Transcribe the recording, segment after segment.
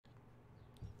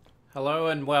Hello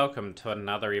and welcome to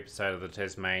another episode of the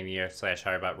Tasmania /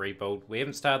 Hobart rebuild. We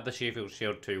haven't started the Sheffield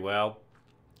Shield too well.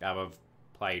 We've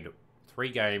played 3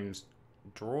 games,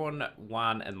 drawn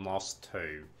 1 and lost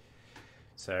 2.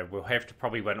 So we'll have to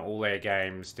probably win all our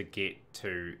games to get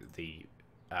to the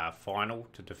final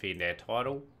to defend our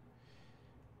title.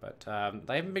 But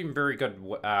they haven't been very good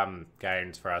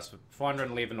games for us.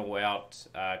 411 all out,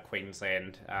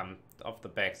 Queensland, off the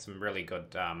back some really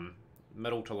good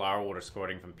middle to lower order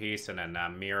scoring from Pearson and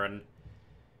Merrin.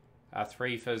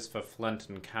 3 fizz for Flint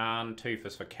and Khan, 2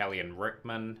 fizz for Kelly and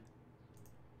Rickman.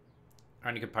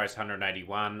 Only could post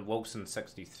 181, Wilson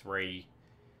 63,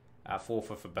 4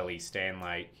 for Billy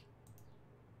Stanlake.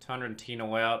 210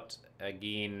 all out,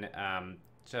 again,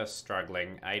 just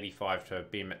struggling. 85 to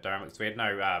Ben McDermott, because we had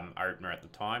no opener at the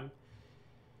time.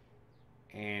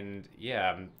 And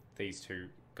yeah, these two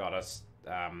got us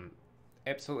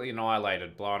absolutely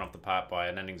annihilated, blown off the park by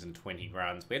an innings and 20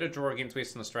 runs. We had a draw against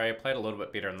Western Australia, played a little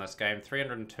bit better in this game.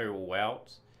 302 all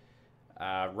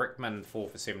out. Rickman 4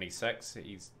 for 76.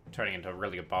 He's turning into a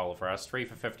really good bowler for us. 3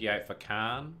 for 58 for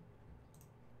Khan.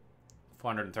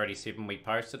 437 we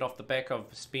posted off the back of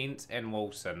Spence and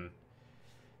Wilson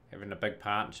having a big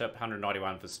partnership.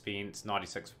 191 for Spence,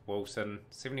 96 for Wilson,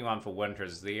 71 for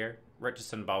Winters there.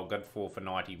 Richardson bowled good, 4 for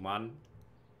 91.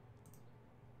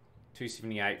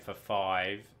 278 for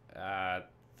 5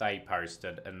 they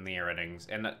posted in their innings,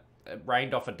 and it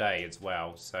rained off a day as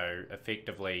well, so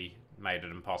effectively made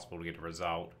it impossible to get a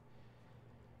result.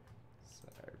 So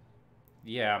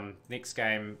yeah, next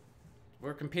game,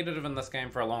 we're competitive in this game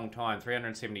for a long time.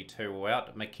 372 all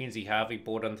out. Mackenzie Harvey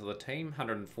brought into the team,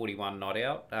 141 not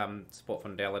out. Support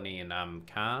from Delaney and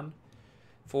Khan.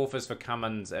 4 fizz for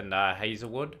Cummins and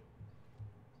Hazelwood.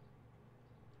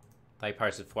 They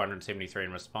posted 473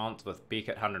 in response, with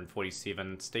Beckett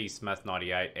 147, Steve Smith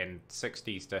 98, and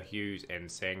 60s to Hughes and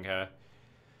Sangha.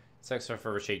 6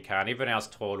 for Rashid Khan. Everyone else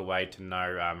toiled away to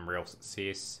no real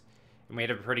success. And we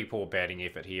had a pretty poor batting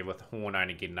effort here, with Horn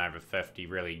only getting over 50,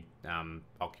 really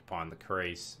occupying the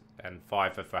crease. And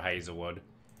 5 for Hazelwood.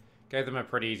 Gave them a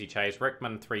pretty easy chase.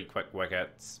 Rickman 3 quick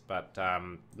wickets, but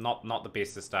not the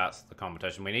best of starts to the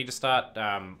competition. We need to start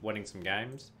winning some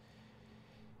games.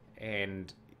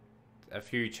 And a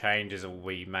few changes will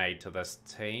be made to this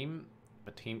team,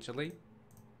 potentially.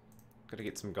 Got to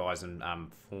get some guys in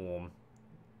form.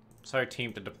 So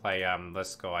tempted to play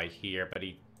this guy here, but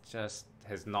he just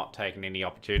has not taken any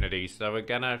opportunities. So we're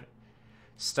going to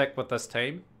stick with this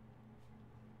team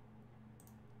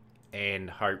and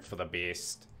hope for the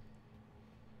best.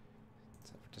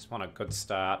 So just want a good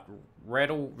start.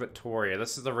 Rattle Victoria.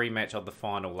 This is the rematch of the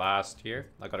final last year.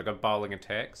 They got a good bowling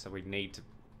attack, so we need to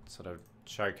sort of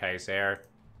showcase our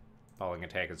bowling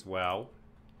attack as well.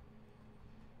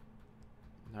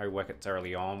 No wickets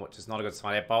early on, which is not a good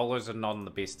sign. Our bowlers are not in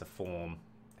the best of form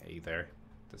either.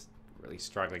 Just really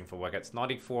struggling for wickets.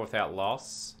 94 without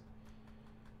loss.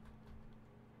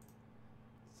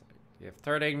 So, yeah,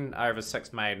 13 over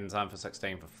 6 maidens, 1 for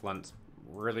 16 for Flint.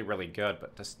 Really, really good,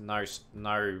 but just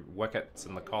no wickets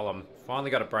in the column. Finally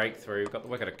got a breakthrough. Got the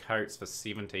wicket of Coates for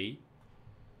 70.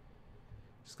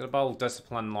 Just got to bowl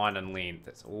discipline, line and length.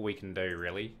 That's all we can do,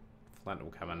 really. Flint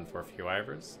will come in for a few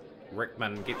overs.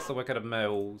 Rickman gets the wicket of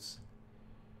Mills.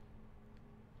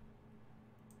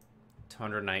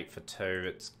 208 for 2.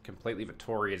 It's completely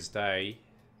Victoria's day,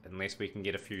 unless we can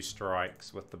get a few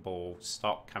strikes with the ball.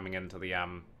 Stock coming into the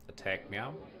attack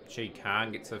now. She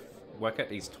Khan gets a wicket.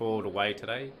 He's toiled away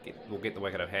today. We'll get the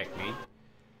wicket of Hackney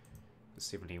for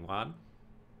 71.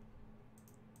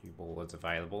 New ballers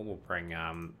available. We'll bring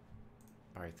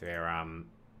both our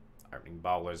opening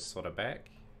bowlers sort of back.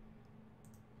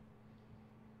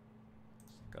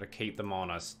 Got to keep them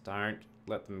honest. Don't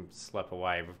let them slip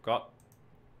away. We've got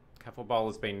a couple of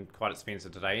bowlers been quite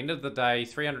expensive today. End of the day,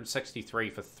 363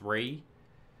 for 3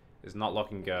 is not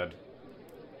looking good.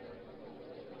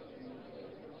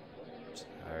 So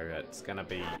it's going to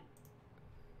be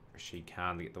Rashid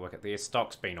Khan to get the wicket there.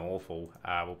 Stock's been awful.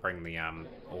 We'll bring the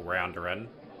all-rounder in.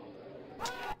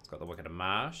 It's got the wicket of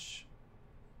Marsh.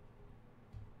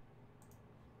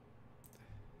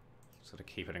 Sort of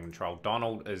keep it in control.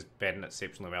 Donald is batting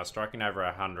exceptionally well, striking over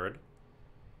 100.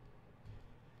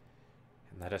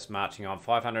 And they're just marching on.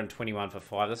 521 for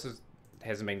 5. This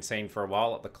hasn't been seen for a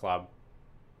while at the club.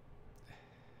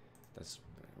 That's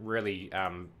really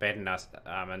batting us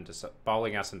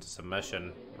bowling us into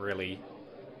submission. Really,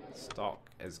 Stock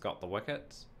has got the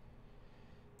wickets,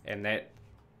 and that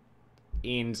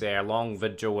ends our long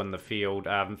vigil in the field.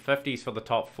 50s for the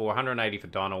top 4, 180 for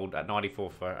Donald, 94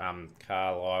 for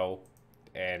Carlisle.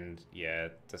 And yeah,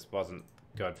 this wasn't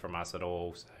good from us at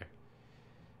all. So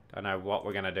Don't know what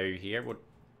we're going to do here. We'll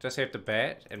just have to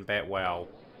bat and bat well.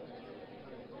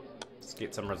 Just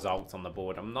get some results on the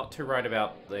board. I'm not too worried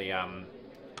about the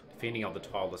defending of the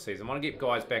title this season. I want to get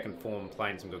guys back in form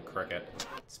playing some good cricket.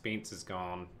 Spence is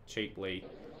gone cheaply.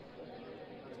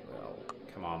 Well,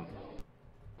 come on.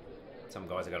 Some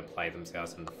guys have got to play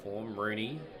themselves into form.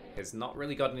 Rooney has not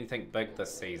really got anything big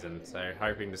this season, so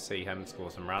hoping to see him score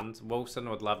some runs. Wilson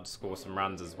would love to score some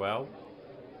runs as well.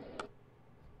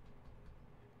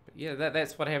 But yeah,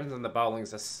 that's what happens when the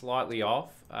bowling's just slightly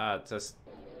off. Just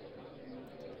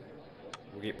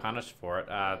we'll get punished for it.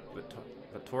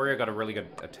 Victoria got a really good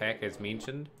attack, as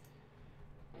mentioned.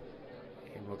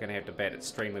 And we're going to have to bat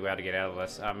extremely well to get out of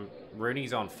this.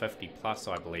 Rooney's on 50 plus,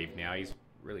 I believe, now. He's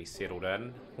really settled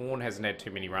in. Horn hasn't had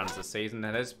too many runs this season,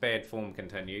 and his bad form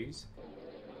continues.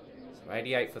 So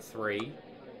 88 for 3.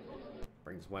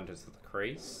 Brings Winters to the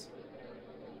crease.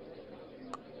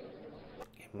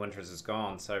 And Winters is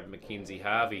gone, so Mackenzie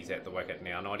Harvey's at the wicket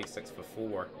now. 96 for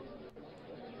 4.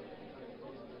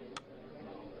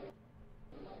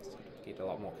 Get a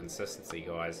lot more consistency,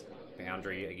 guys.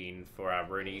 Boundary again for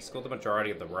Rooney. He scored the majority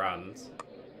of the runs.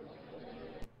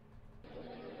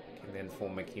 Can then for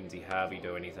Mackenzie Harvey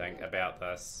do anything about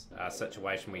this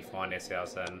situation we find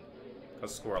ourselves in? Got to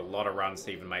score a lot of runs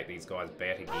to even make these guys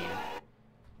bat again.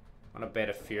 Want to bat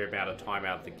a fair amount of time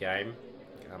out of the game.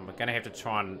 We're going to have to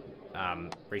try and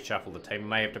reshuffle the team. We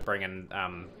may have to bring in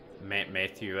Matt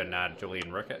Matthew and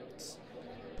Julian Ricketts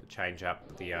to change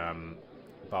up the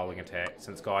bowling attack,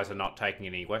 since guys are not taking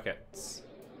any wickets.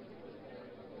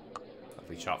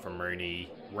 Lovely shot from Rooney.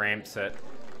 Ramps it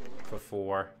for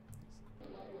 4.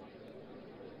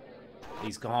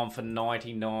 He's gone for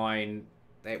 99.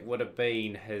 That would have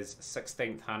been his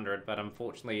 16th 100, but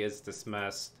unfortunately is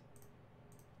dismissed.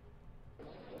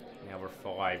 Now we're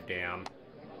 5 down.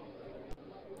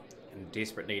 In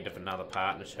desperate need of another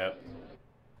partnership.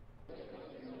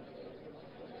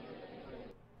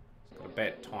 Got to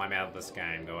bet time out of this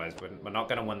game, guys. We're not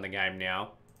going to win the game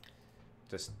now.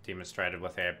 Just demonstrated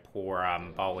with our poor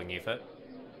bowling effort.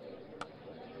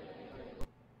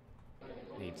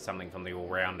 Need something from the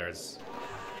all-rounders.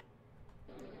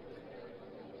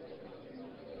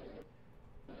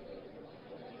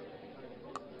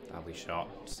 Lovely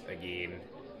shots again.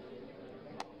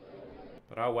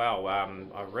 But oh well,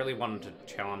 I really wanted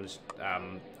to challenge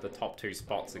the top 2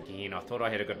 spots again. I thought I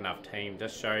had a good enough team.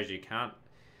 Just shows you can't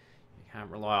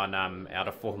rely on out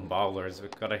of form bowlers.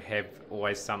 We've got to have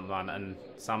always someone in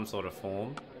some sort of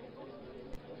form.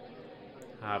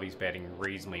 Harvey's batting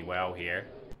reasonably well here.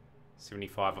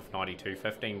 75 of 92,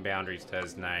 15 boundaries to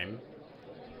his name.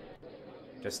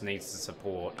 Just needs the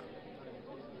support.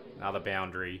 Another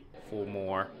boundary, 4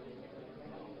 more.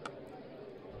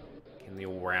 Can the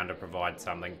all-rounder provide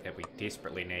something that we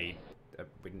desperately need?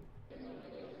 We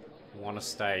want to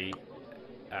stay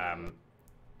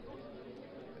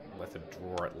with a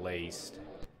draw at least.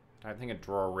 I don't think a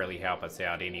draw will really help us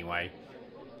out anyway.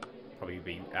 Probably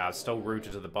be still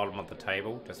rooted to the bottom of the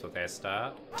table, just with our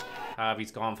start.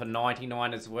 Harvey's gone for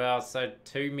 99 as well, so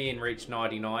 2 men reached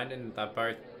 99 and they're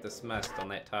both dismissed on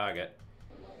that target.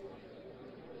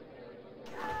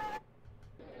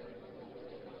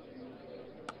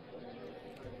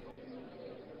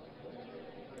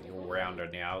 The all-rounder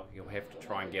now, you'll have to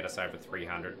try and get us over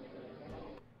 300.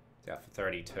 It's out for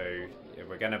 32. Yeah,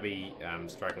 we're going to be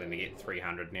struggling to get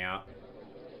 300 now.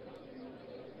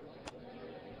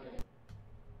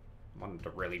 Wanted to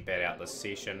really bat out this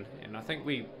session, and I think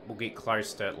we will get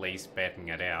close to at least batting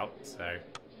it out, so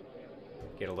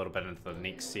get a little bit into the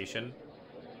next session.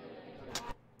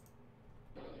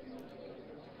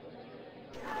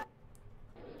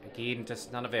 Again,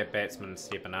 just none of our batsmen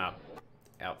stepping up.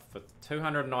 Out for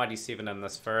 297 in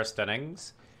this first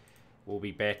innings. We'll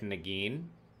be batting again.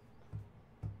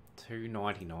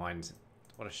 299s.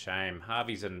 What a shame.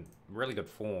 Harvey's in really good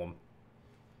form.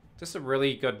 Just a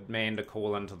really good man to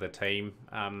call into the team,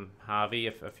 Harvey,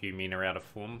 if a few men are out of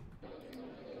form.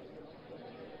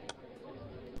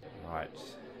 Right,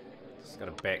 just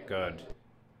got to bat good.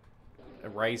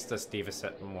 Erase this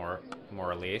deficit more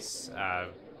or less.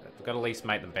 We've got to at least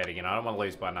make them bat again. I don't want to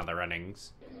lose by another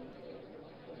innings.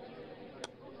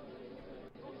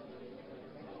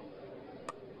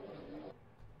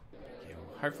 Yeah,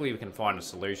 well, hopefully we can find a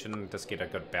solution, just get a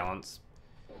good balance.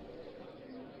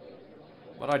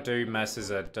 What I do miss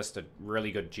is just a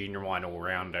really good genuine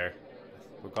all-rounder.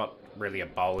 We've got really a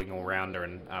bowling all-rounder,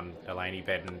 and Delaney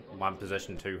batting one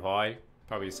position too high.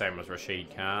 Probably the same as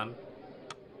Rashid Khan.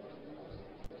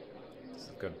 This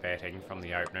is good batting from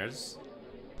the openers.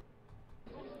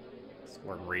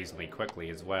 Scoring reasonably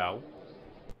quickly as well.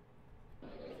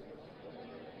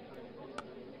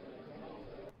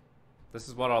 This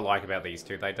is what I like about these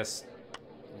two. They just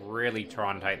really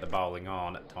try and take the bowling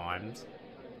on at times.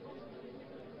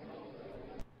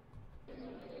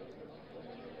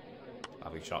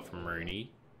 Lovely shot from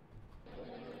Rooney.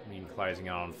 Closing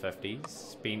on 50s.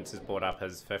 Spence has brought up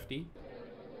his 50.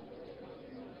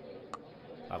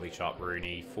 Lovely shot,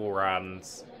 Rooney. 4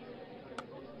 runs.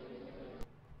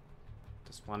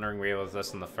 Just wondering where was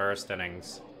this in the first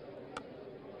innings.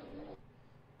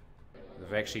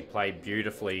 They've actually played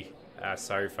beautifully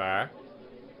so far.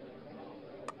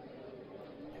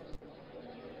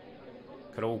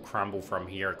 Could all crumble from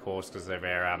here, of course, because of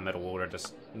our middle order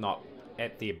just not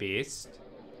at their best.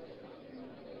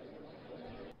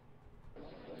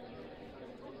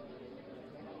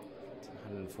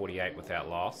 148 without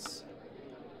loss.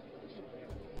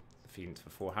 Defence for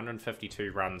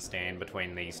 452 runs stand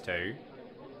between these two.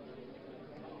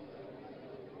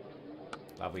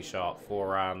 Lovely shot, 4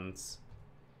 runs.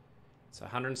 So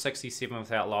 167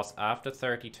 without loss after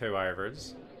 32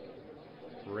 overs.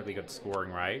 Really good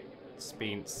scoring rate.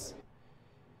 Spence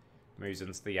moves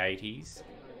into the 80s.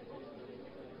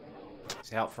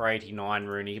 He's out for 89,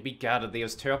 Rooney. He'll be gutted. There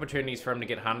was 2 opportunities for him to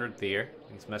get 100 there.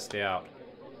 He's missed out.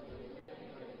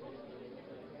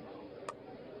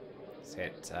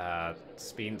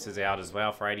 Spence is out as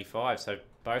well for 85. So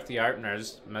both the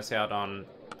openers miss out on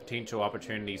potential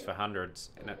opportunities for hundreds.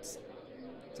 And it's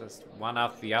just one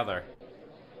after the other.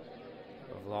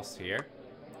 We've lost here.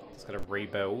 Just got to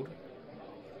rebuild.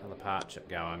 Another partnership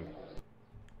going.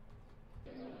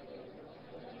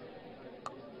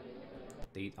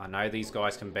 I know these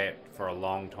guys can bat for a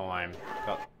long time.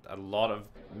 Got a lot of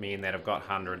men that have got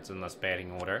hundreds in this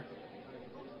batting order.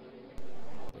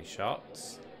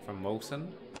 Shots from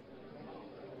Wilson.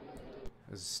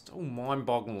 He's still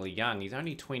mind-bogglingly young. He's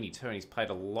only 22 and he's played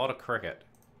a lot of cricket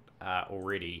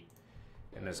already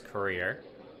in his career.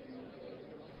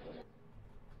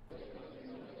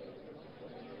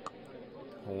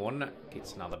 Horn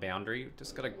gets another boundary.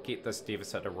 Just got to get this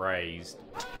deficit erased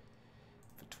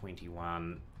for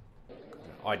 21.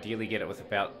 Ideally get it with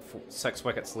about 6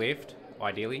 wickets left,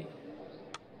 ideally.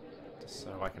 Just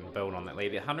so I can build on that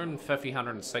lead. 150,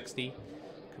 160.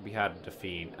 Could be hard to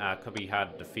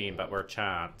defend. But we're a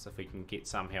chance if we can get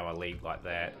somehow a lead like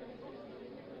that.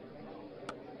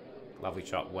 Lovely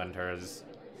shot, Winters.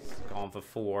 Gone for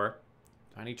 4.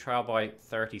 Only trail by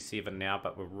 37 now,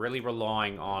 but we're really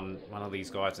relying on one of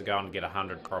these guys to go and get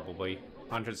 100 probably.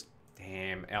 100's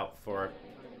damn out for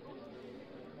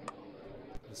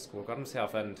the score. Got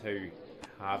himself into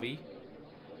Harvey.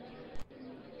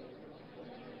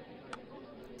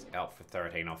 It's out for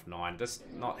 13 off 9. Just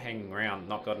not hanging around,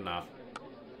 not good enough.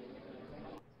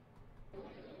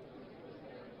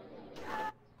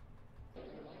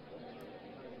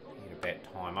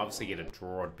 Bat time. Obviously get a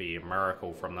draw would be a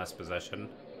miracle from this position.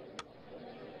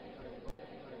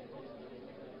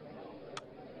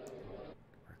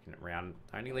 Working it round.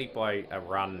 Only lead by a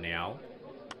run now.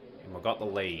 And we've got the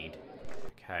lead.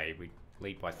 Okay, we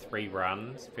lead by 3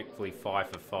 runs. Effectively 5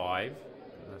 for 5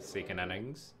 in the second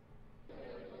innings.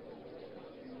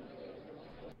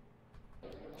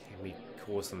 Can we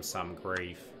cause them some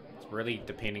grief? It's really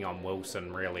depending on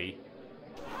Wilson, really.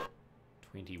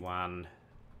 21.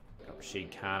 Got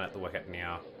Rashid Khan at the wicket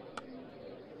now.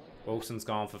 Wilson's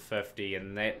gone for 50,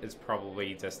 and that is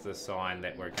probably just a sign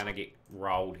that we're going to get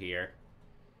rolled here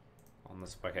on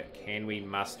this wicket. Can we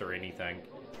muster anything?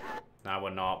 No, we're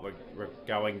not. We're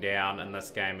going down in this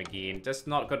game again. Just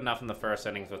not good enough in the first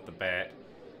innings with the bat,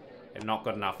 and not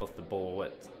good enough with the ball.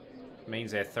 It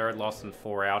means our 3rd loss in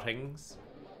 4 outings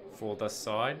for this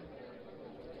side.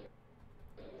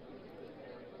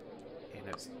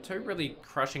 It's 2 really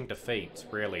crushing defeats,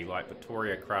 really. Like,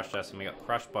 Victoria crushed us, and we got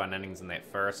crushed by an innings in that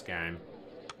first game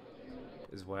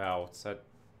as well. So,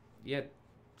 yeah,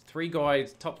 3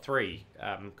 guys, top 3,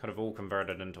 could have all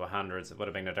converted into 100s. It would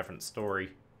have been a different story.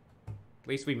 At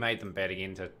least we made them bad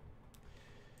again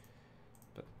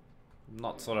but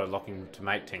not sort of looking to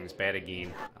make teams bad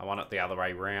again. I want it the other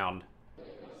way round.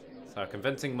 So, a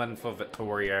convincing win for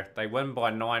Victoria. They win by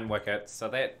 9 wickets, so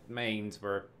that means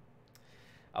we're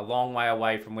a long way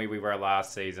away from where we were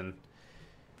last season.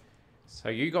 So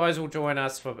you guys will join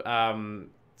us for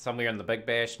somewhere in the Big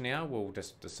Bash now. We'll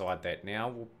just decide that now.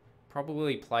 We'll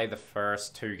probably play the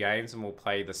first 2 games, and we'll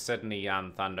play the Sydney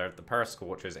Thunder, the Perth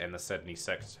Scorchers, and the Sydney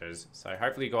Sixers. So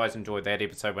hopefully you guys enjoyed that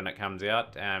episode when it comes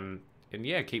out. And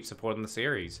yeah, keep supporting the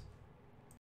series.